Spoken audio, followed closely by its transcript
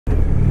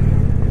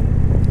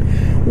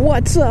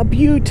What's up,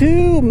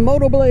 YouTube?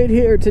 Motoblade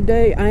here.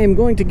 Today I am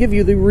going to give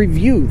you the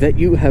review that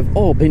you have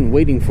all been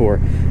waiting for.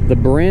 The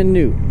brand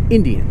new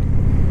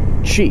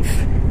Indian Chief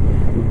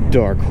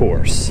Dark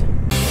Horse.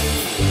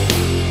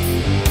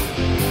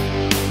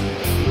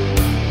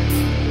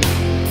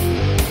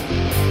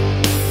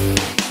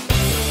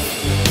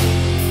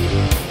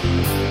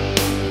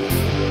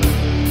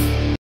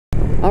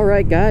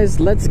 Alright guys,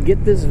 let's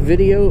get this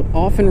video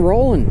off and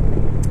rolling.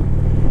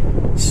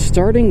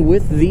 Starting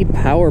with the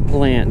power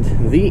plant,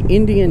 the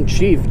Indian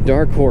Chief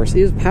Dark Horse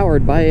is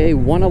powered by a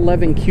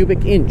 111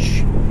 cubic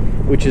inch,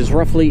 which is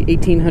roughly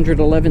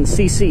 1811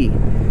 cc,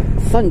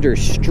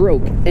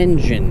 Thunderstroke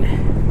engine.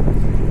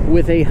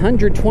 With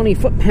 120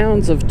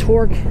 foot-pounds of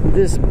torque,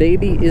 this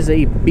baby is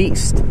a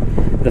beast.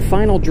 The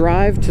final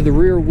drive to the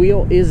rear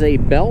wheel is a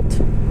belt.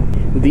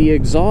 The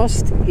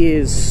exhaust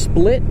is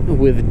split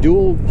with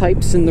dual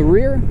pipes in the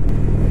rear.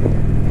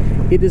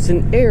 It is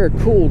an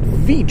air-cooled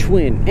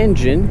V-twin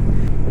engine.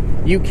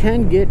 You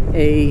can get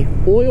a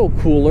oil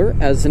cooler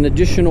as an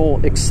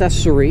additional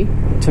accessory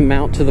to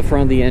mount to the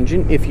front of the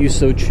engine if you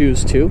so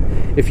choose to,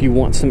 if you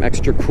want some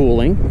extra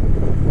cooling.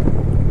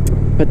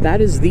 But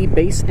that is the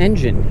base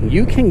engine.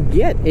 You can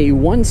get a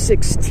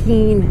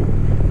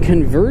 1/16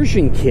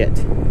 conversion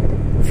kit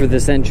for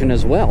this engine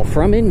as well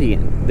from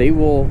Indian. They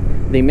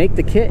make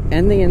the kit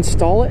and they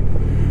install it.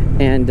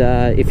 And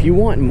if you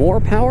want more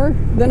power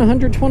than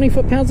 120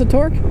 foot-pounds of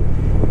torque,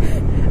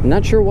 I'm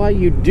not sure why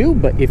you do,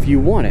 but if you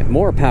want it,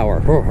 more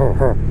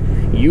power,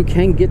 you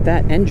can get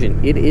that engine.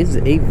 It is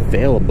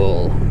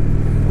available.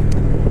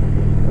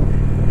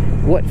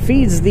 What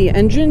feeds the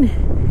engine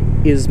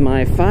is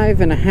my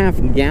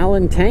 5.5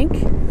 gallon tank.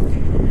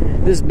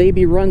 This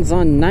baby runs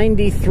on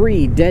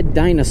 93 dead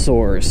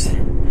dinosaurs.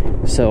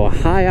 So a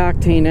high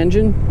octane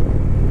engine,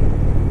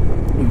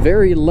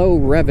 very low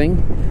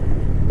revving.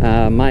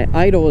 My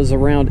idle is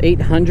around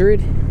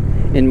 800.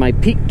 And my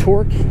peak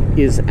torque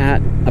is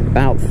at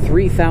about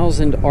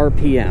 3,000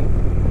 RPM.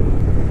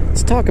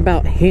 Let's talk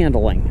about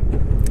handling.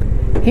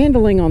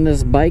 Handling on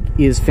this bike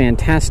is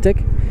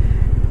fantastic.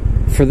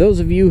 For those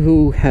of you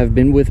who have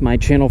been with my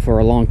channel for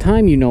a long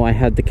time, you know I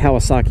had the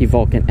Kawasaki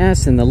Vulcan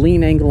S, and the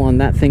lean angle on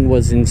that thing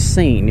was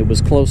insane. It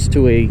was close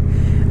to a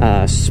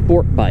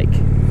sport bike.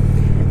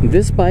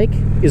 This bike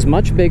is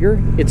much bigger.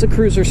 It's a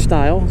cruiser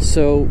style,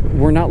 so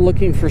we're not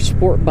looking for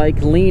sport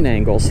bike lean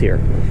angles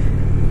here.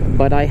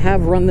 But I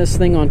have run this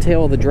thing on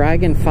Tail of the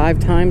Dragon 5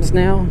 times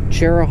now,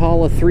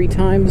 Cherahalla 3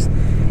 times,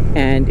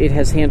 and it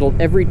has handled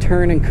every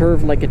turn and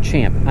curve like a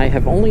champ. I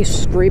have only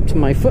scraped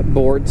my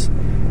footboards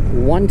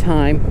 1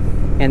 time,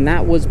 and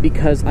that was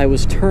because I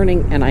was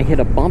turning and I hit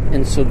a bump,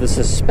 and so the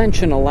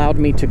suspension allowed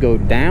me to go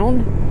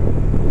down.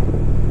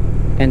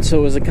 And so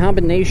it was a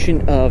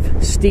combination of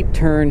steep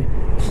turn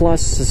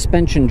plus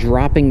suspension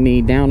dropping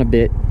me down a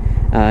bit,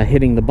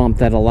 hitting the bump,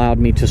 that allowed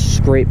me to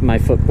scrape my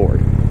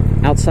footboard.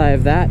 Outside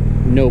of that,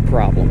 no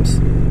problems.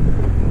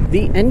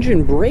 The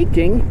engine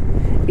braking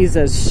is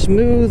as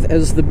smooth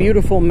as the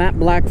beautiful matte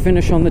black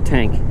finish on the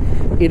tank.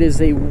 It is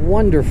a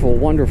wonderful,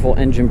 wonderful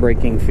engine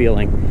braking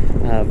feeling.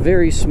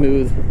 Very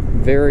smooth,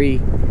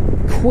 very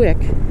quick,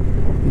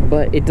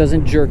 but it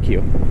doesn't jerk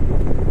you.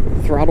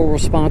 Throttle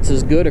response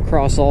is good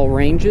across all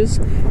ranges.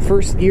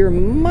 First gear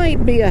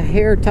might be a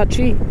hair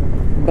touchy,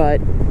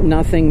 but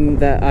nothing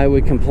that I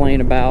would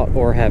complain about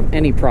or have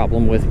any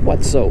problem with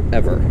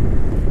whatsoever.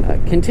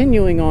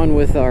 Continuing on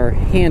with our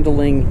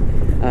handling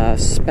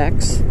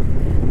specs,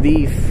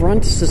 the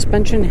front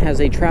suspension has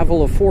a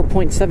travel of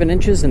 4.7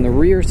 inches and the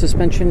rear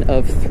suspension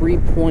of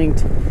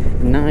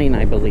 3.9,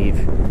 I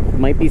believe.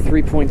 Might be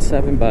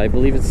 3.7, but I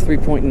believe it's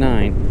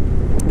 3.9.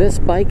 This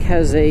bike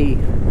has a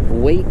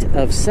weight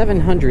of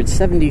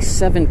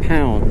 777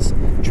 pounds,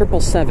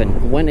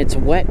 777, when it's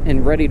wet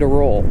and ready to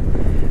roll.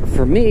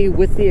 For me,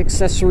 with the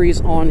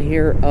accessories on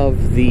here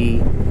of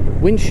the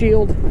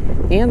windshield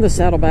and the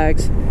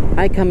saddlebags,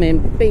 I come in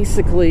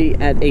basically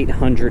at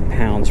 800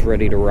 pounds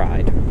ready to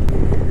ride.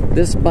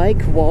 This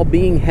bike, while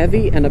being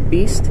heavy and a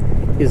beast,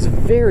 is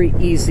very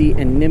easy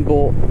and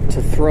nimble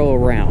to throw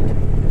around.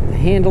 The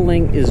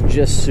handling is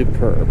just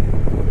superb.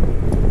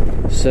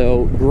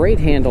 So, great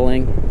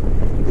handling,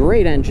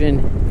 great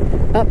engine.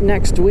 Up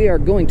next, we are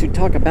going to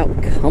talk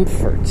about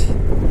comfort.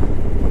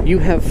 You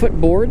have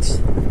footboards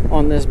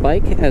on this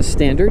bike as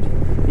standard.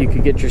 You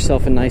could get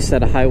yourself a nice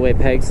set of highway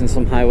pegs and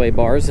some highway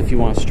bars if you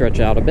want to stretch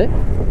out a bit.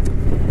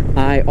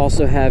 I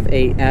also have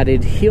a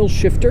added heel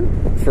shifter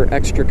for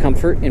extra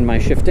comfort in my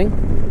shifting.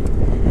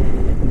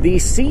 The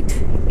seat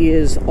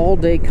is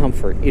all-day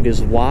comfort. It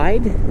is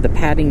wide, the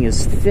padding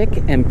is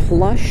thick and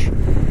plush,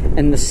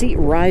 and the seat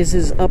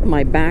rises up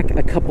my back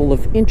a couple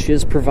of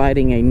inches,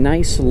 providing a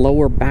nice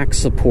lower back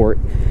support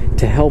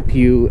to help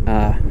you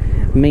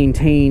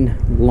maintain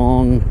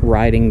long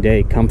riding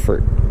day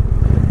comfort.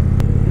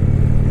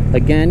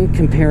 Again,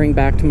 comparing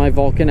back to my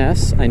Vulcan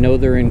S, I know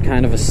they're in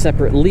kind of a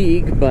separate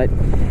league, but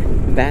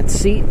that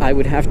seat I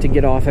would have to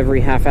get off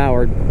every half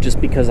hour just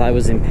because I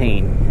was in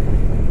pain.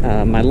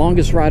 My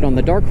longest ride on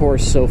the Dark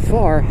Horse so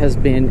far has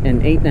been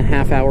an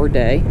 8.5 hour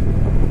day,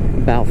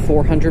 about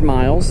 400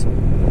 miles.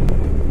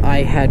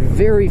 I had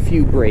very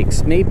few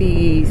breaks,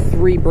 maybe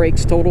 3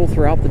 breaks total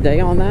throughout the day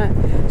on that.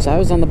 So I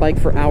was on the bike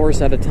for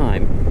hours at a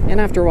time.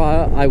 And after a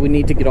while, I would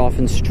need to get off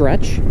and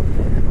stretch.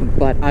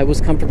 But I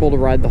was comfortable to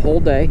ride the whole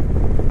day.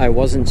 I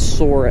wasn't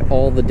sore at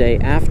all the day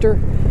after.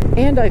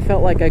 And I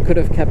felt like I could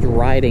have kept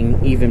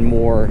riding even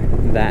more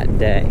that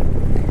day.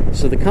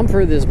 So the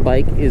comfort of this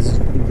bike is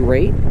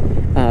great.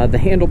 The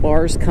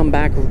handlebars come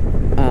back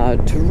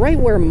to right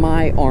where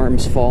my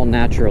arms fall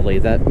naturally.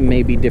 That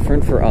may be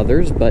different for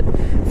others, but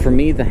for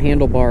me, the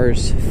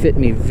handlebars fit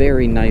me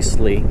very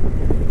nicely,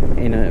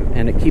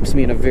 and it keeps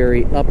me in a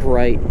very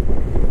upright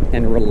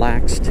and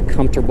relaxed,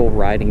 comfortable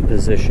riding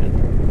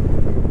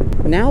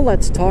position. Now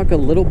let's talk a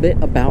little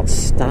bit about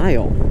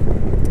style.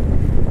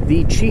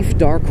 The chief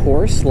dark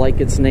horse, like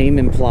its name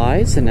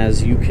implies, and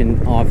as you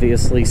can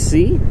obviously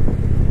see,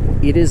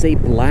 it is a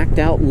blacked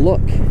out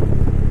look.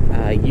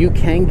 You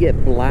can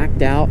get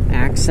blacked out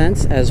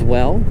accents as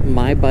well.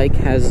 My bike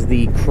has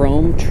the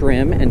chrome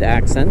trim and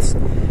accents,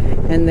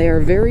 and they are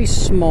very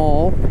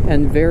small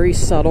and very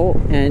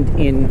subtle and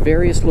in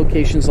various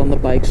locations on the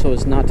bike so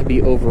as not to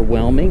be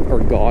overwhelming or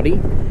gaudy,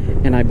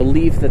 and I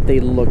believe that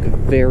they look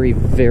very,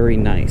 very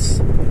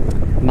nice.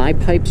 My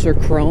pipes are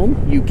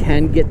chrome. You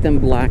can get them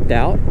blacked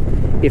out.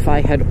 If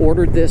I had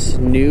ordered this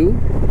new,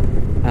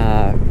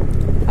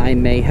 I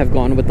may have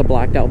gone with the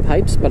blacked out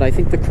pipes, but I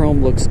think the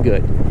chrome looks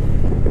good.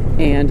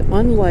 And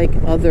unlike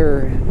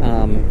other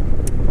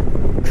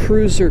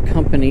cruiser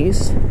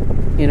companies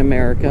in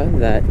America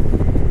that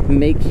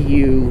make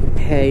you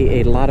pay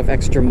a lot of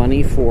extra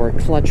money for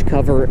clutch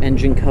cover,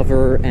 engine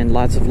cover, and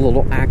lots of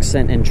little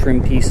accent and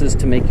trim pieces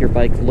to make your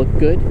bike look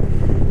good,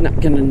 not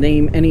going to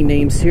name any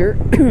names here,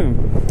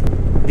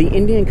 the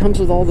Indian comes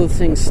with all those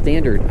things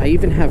standard. I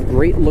even have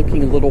great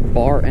looking little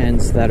bar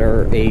ends that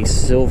are a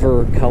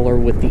silver color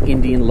with the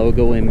Indian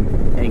logo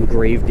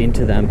engraved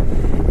into them.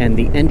 And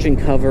the engine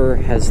cover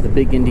has the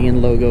big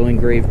Indian logo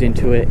engraved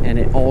into it, and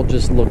it all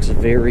just looks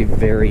very,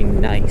 very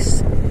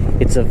nice.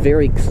 It's a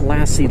very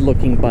classy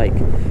looking bike.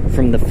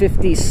 From the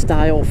 50s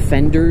style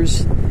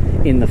fenders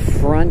in the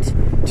front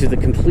to the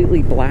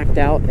completely blacked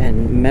out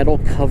and metal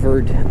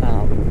covered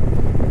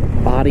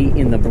body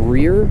in the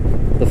rear,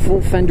 the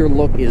full fender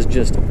look is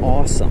just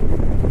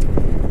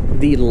awesome.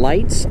 The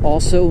lights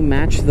also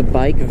match the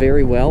bike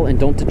very well and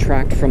don't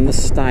detract from the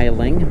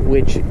styling,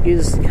 which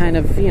is kind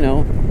of,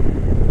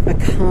 a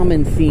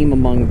common theme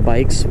among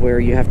bikes where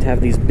you have to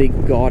have these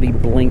big gaudy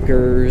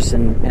blinkers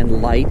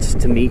and lights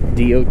to meet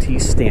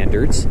DOT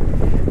standards,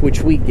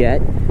 which we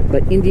get,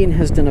 but Indian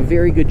has done a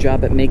very good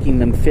job at making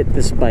them fit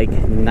this bike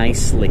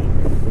nicely.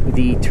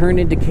 The turn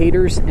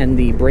indicators and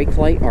the brake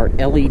light are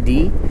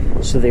LED,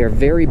 so they are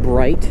very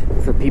bright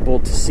for people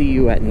to see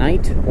you at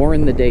night or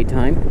in the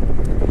daytime.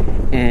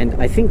 And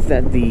I think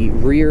that the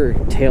rear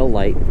tail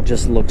light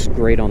just looks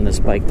great on this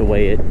bike, the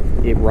way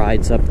it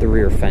rides up the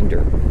rear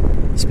fender.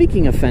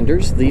 Speaking of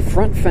fenders, the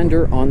front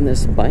fender on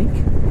this bike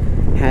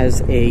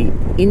has a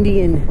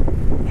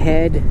Indian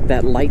head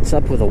that lights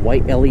up with a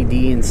white LED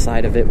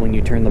inside of it when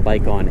you turn the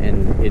bike on,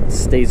 and it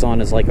stays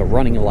on as like a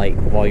running light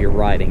while you're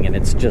riding, and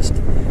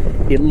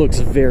it looks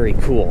very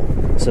cool.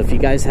 So if you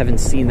guys haven't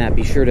seen that,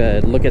 be sure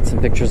to look at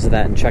some pictures of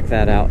that and check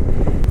that out.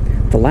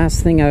 The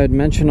last thing I would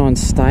mention on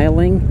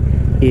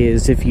styling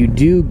is if you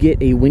do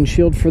get a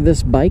windshield for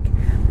this bike,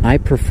 I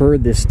prefer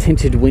this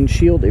tinted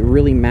windshield. It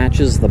really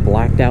matches the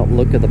blacked out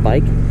look of the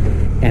bike,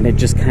 and it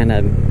just kind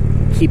of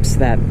keeps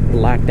that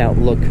blacked out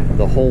look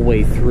the whole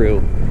way through,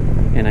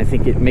 and I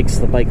think it makes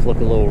the bike look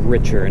a little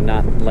richer and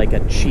not like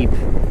a cheap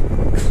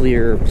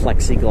clear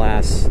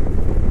plexiglass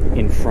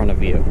in front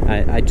of you.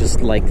 I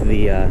just like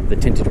the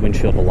tinted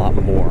windshield a lot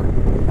more.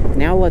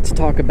 Now let's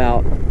talk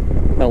about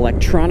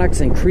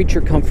electronics and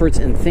creature comforts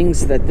and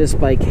things that this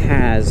bike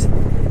has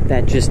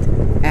that just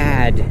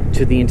add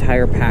to the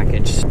entire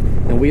package.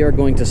 And we are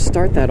going to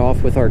start that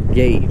off with our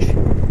gauge.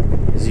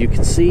 As you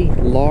can see,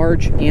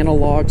 large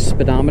analog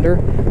speedometer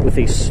with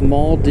a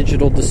small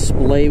digital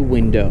display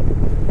window.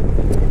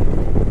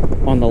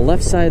 On the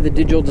left side of the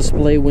digital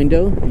display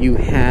window, you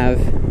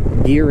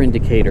have gear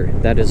indicator.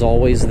 That is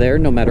always there,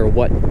 no matter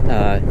what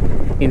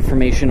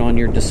information on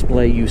your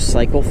display you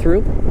cycle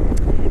through.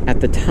 At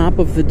the top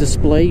of the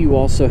display, you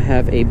also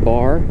have a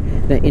bar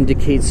that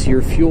indicates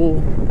your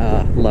fuel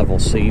level,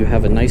 so you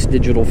have a nice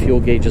digital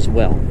fuel gauge as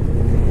well.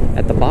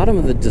 At the bottom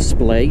of the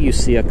display, you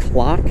see a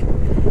clock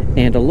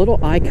and a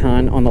little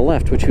icon on the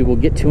left, which we will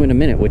get to in a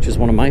minute, which is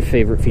one of my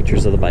favorite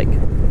features of the bike.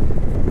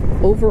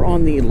 Over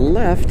on the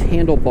left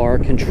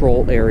handlebar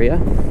control area,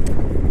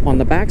 on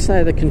the back side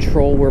of the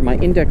control where my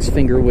index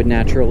finger would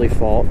naturally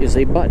fall, is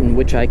a button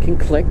which I can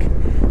click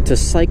to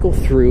cycle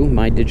through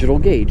my digital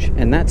gauge,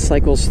 and that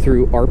cycles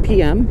through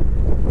RPM,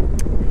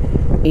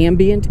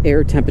 ambient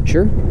air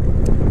temperature,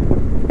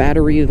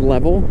 battery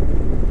level,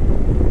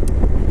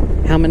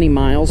 how many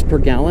miles per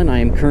gallon I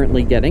am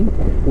currently getting,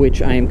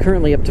 which I am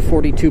currently up to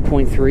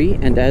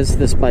 42.3, and as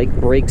this bike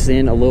breaks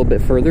in a little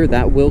bit further,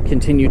 that will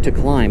continue to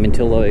climb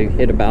until I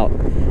hit about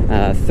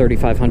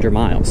 3,500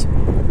 miles.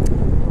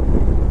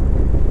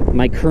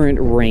 My current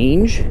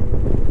range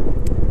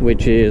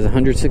which is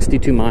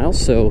 162 miles,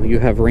 so you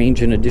have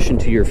range in addition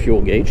to your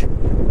fuel gauge.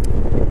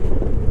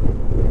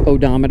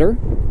 Odometer,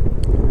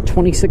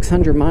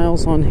 2,600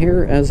 miles on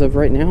here as of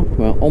right now.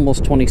 Well,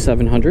 almost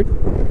 2,700.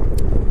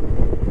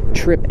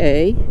 Trip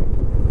A,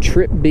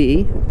 Trip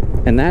B,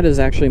 and that is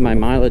actually my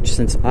mileage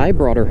since I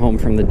brought her home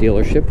from the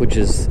dealership, which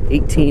is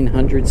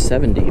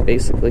 1,870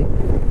 basically.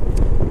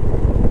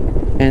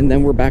 And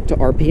then we're back to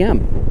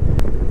RPM.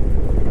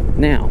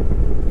 Now,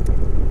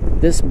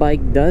 this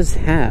bike does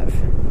have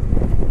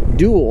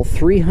dual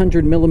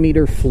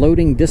 300mm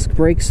floating disc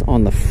brakes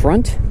on the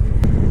front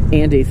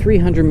and a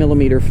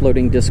 300mm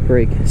floating disc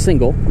brake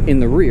single in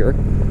the rear.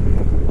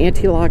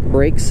 Anti-lock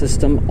brake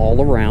system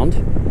all around.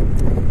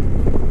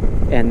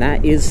 And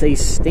that is a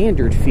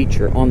standard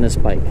feature on this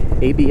bike.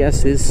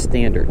 ABS is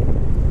standard.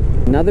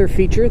 Another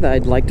feature that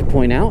I'd like to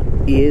point out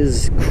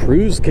is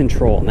cruise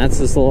control. And that's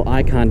this little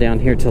icon down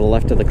here to the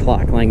left of the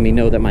clock, letting me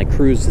know that my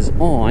cruise is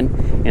on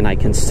and I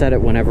can set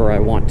it whenever I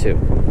want to.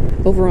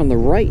 Over on the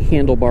right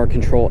handlebar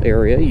control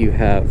area, you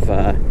have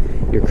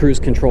your cruise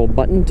control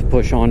button to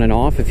push on and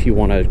off if you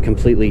want to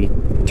completely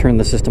turn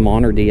the system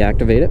on or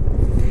deactivate it.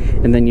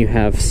 And then you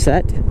have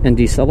set and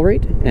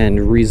decelerate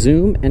and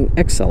resume and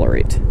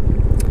accelerate.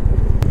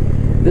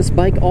 This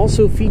bike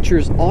also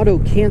features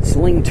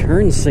auto-canceling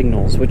turn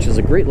signals, which is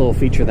a great little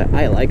feature that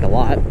I like a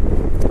lot.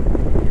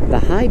 The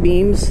high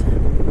beams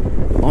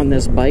on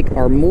this bike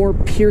are more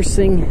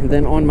piercing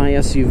than on my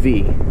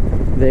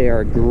SUV. They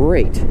are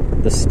great.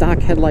 The stock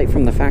headlight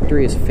from the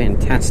factory is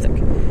fantastic.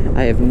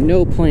 I have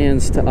no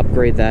plans to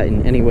upgrade that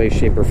in any way,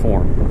 shape, or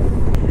form.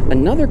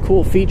 Another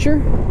cool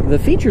feature, the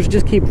features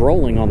just keep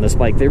rolling on this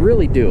bike, they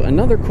really do.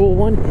 Another cool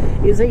one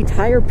is a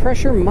tire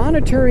pressure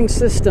monitoring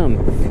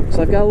system.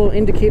 So I've got a little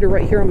indicator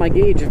right here on my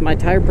gauge. If my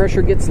tire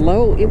pressure gets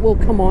low, it will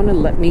come on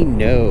and let me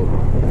know.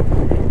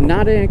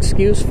 Not an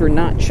excuse for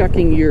not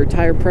checking your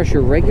tire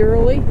pressure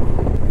regularly,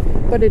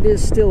 but it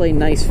is still a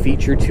nice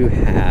feature to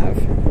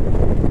have.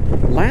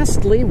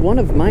 Lastly, one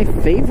of my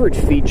favorite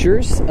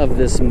features of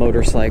this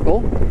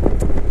motorcycle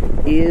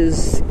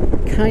is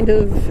kind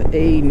of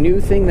a new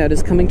thing that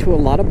is coming to a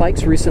lot of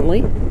bikes recently,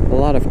 a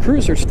lot of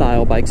cruiser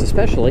style bikes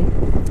especially,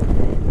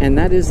 and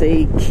that is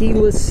a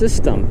keyless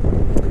system.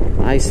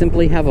 I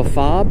simply have a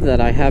fob that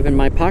I have in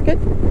my pocket,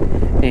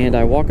 and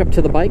I walk up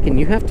to the bike, and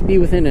you have to be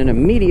within an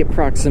immediate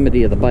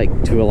proximity of the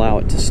bike to allow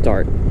it to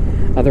start.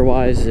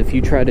 Otherwise, if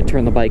you try to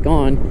turn the bike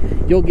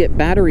on, you'll get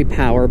battery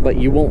power, but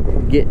you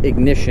won't get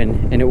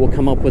ignition, and it will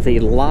come up with a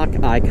lock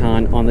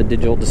icon on the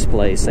digital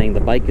display saying the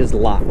bike is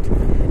locked,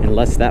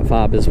 unless that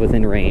fob is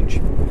within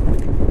range.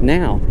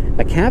 Now,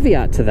 a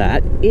caveat to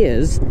that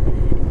is,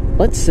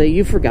 let's say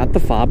you forgot the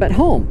fob at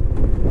home.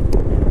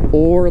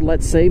 Or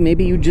let's say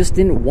maybe you just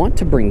didn't want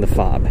to bring the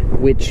fob,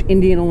 which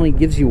Indian only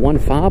gives you one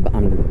fob.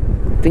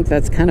 I think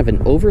that's kind of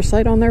an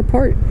oversight on their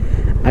part.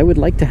 I would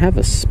like to have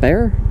a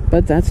spare,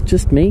 but that's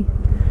just me.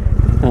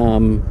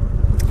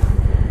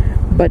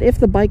 But if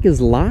the bike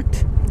is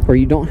locked or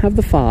you don't have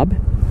the fob,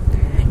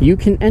 you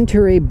can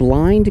enter a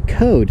blind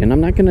code. And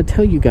I'm not going to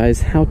tell you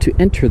guys how to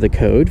enter the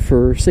code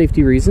for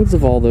safety reasons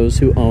of all those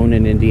who own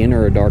an Indian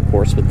or a Dark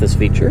Horse with this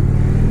feature.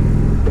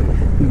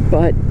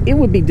 But it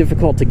would be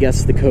difficult to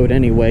guess the code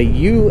anyway.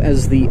 You,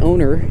 as the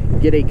owner,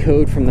 get a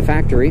code from the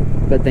factory,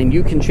 but then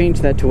you can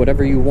change that to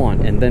whatever you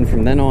want. And then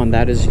from then on,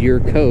 that is your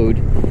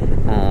code.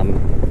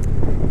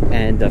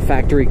 And the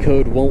factory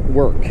code won't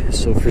work.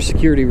 So for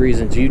security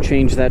reasons, you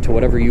change that to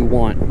whatever you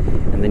want,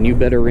 and then you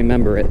better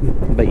remember it.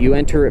 But you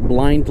enter it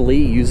blindly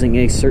using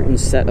a certain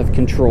set of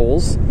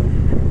controls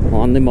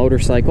on the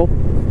motorcycle.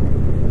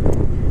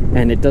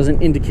 And it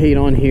doesn't indicate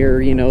on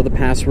here, you know, the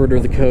password or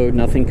the code,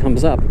 nothing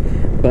comes up.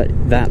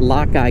 But that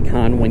lock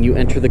icon, when you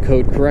enter the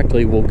code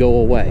correctly, will go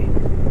away.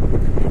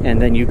 And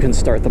then you can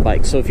start the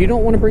bike. So if you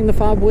don't want to bring the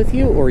fob with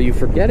you, or you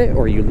forget it,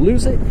 or you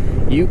lose it,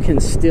 you can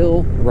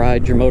still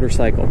ride your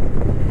motorcycle.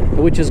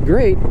 Which is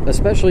great,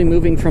 especially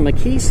moving from a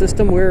key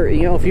system where,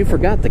 you know, if you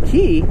forgot the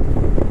key,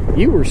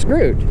 you were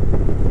screwed.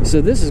 So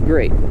this is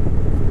great.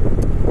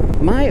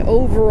 My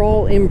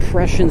overall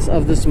impressions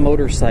of this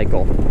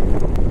motorcycle.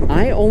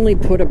 I only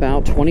put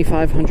about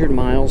 2,500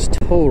 miles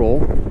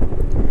total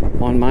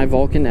on my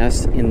Vulcan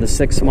S in the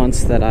 6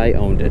 months that I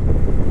owned it.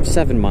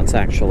 7 months,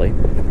 actually.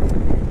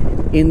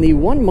 In the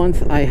 1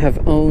 month I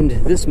have owned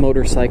this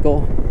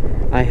motorcycle,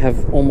 I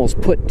have almost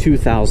put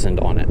 2,000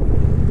 on it.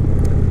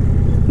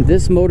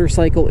 This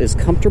motorcycle is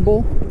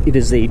comfortable. It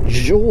is a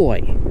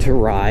joy to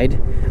ride.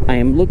 I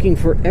am looking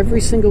for every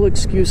single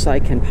excuse I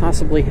can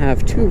possibly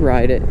have to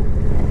ride it.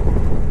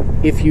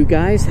 If you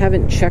guys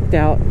haven't checked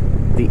out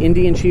the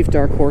Indian Chief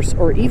Dark Horse,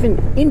 or even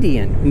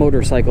Indian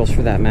motorcycles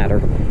for that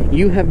matter,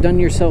 you have done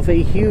yourself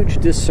a huge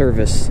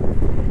disservice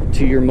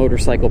to your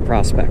motorcycle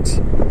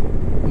prospects.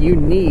 You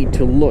need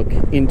to look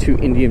into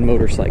Indian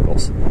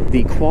motorcycles.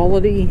 The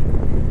quality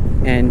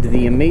and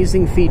the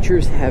amazing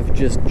features have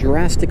just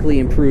drastically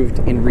improved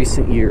in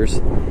recent years,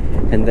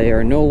 and they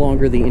are no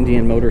longer the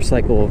Indian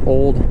motorcycle of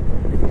old.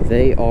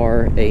 They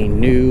are a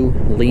new,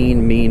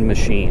 lean, mean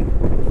machine.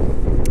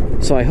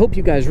 So I hope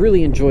you guys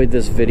really enjoyed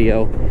this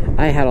video.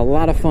 I had a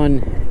lot of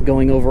fun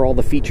going over all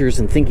the features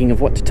and thinking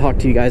of what to talk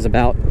to you guys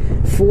about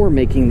for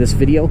making this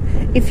video.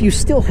 If you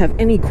still have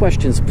any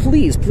questions,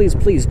 please, please,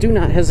 please do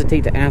not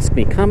hesitate to ask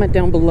me. Comment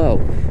down below.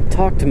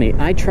 Talk to me.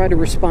 I try to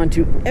respond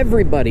to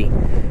everybody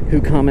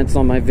who comments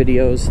on my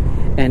videos,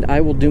 and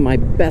I will do my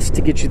best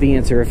to get you the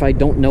answer. If I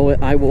don't know it,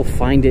 I will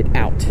find it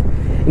out.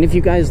 And if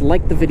you guys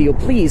like the video,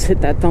 please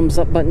hit that thumbs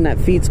up button. That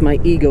feeds my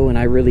ego, and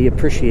I really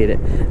appreciate it.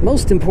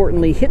 Most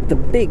importantly, hit the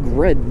big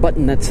red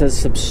button that says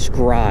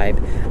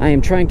subscribe. I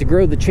am trying to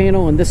grow the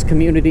channel and this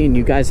community, and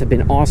you guys have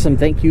been awesome.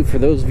 Thank you for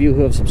those of you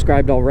who have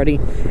subscribed already,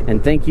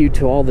 and thank you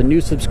to all the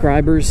new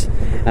subscribers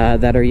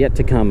that are yet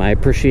to come. I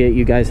appreciate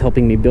you guys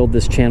helping me build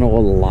this channel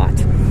a lot.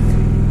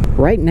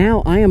 Right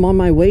now, I am on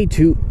my way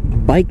to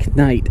bike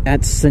night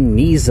at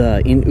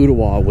Saniza in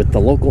Ottawa with the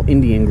local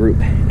Indian group,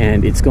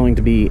 and it's going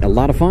to be a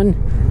lot of fun,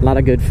 a lot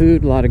of good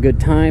food, a lot of good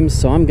times.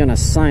 So I'm gonna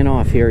sign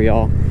off here,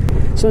 y'all.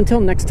 So until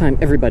next time,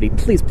 everybody,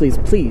 please, please,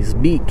 please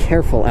be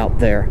careful out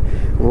there.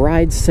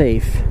 Ride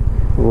safe,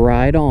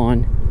 ride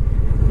on,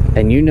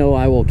 and you know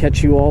I will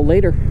catch you all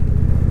later.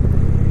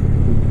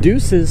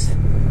 Deuces.